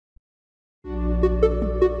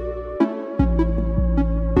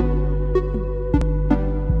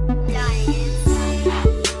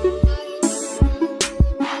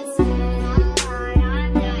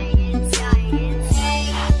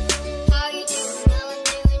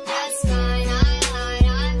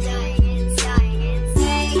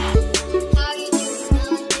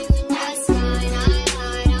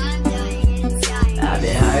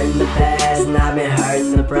I've been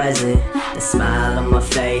hurting the present. The smile on my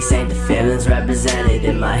face ain't the feelings represented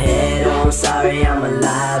in my head. Oh, I'm sorry I'm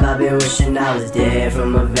alive. I've been wishing I was dead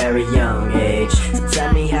from a very young age. So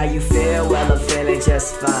tell me how you feel. Well, I'm feeling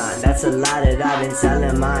just fine. That's a lie that I've been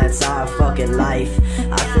telling my entire fucking life.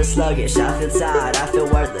 I feel sluggish, I feel tired, I feel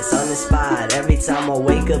worthless, uninspired. Every time I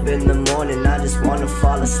wake up in the morning, I just wanna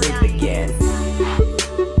fall asleep again.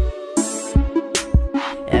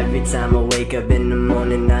 Every time I wake up in the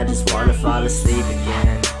morning, I just wanna fall asleep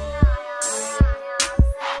again.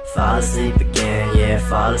 Fall asleep again, yeah,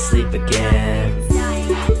 fall asleep again.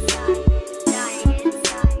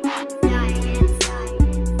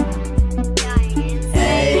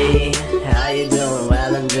 Hey, how you doing?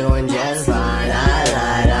 Well, I'm doing just fine. I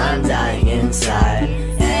lied, I'm dying inside.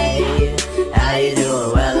 Hey, how you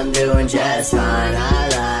doing? Well, I'm doing just fine. I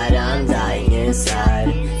lied, I'm dying inside.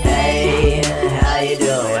 Hey, how you doing?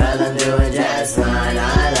 Well, I'm doing just fine.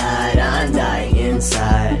 I lied, I'm dying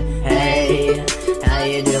inside. Hey, how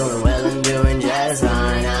you doing? Well, I'm doing just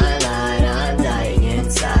fine. I lied, I'm dying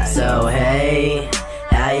inside. So hey,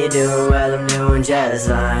 how you doing? Well, I'm doing just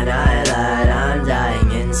fine. I lied,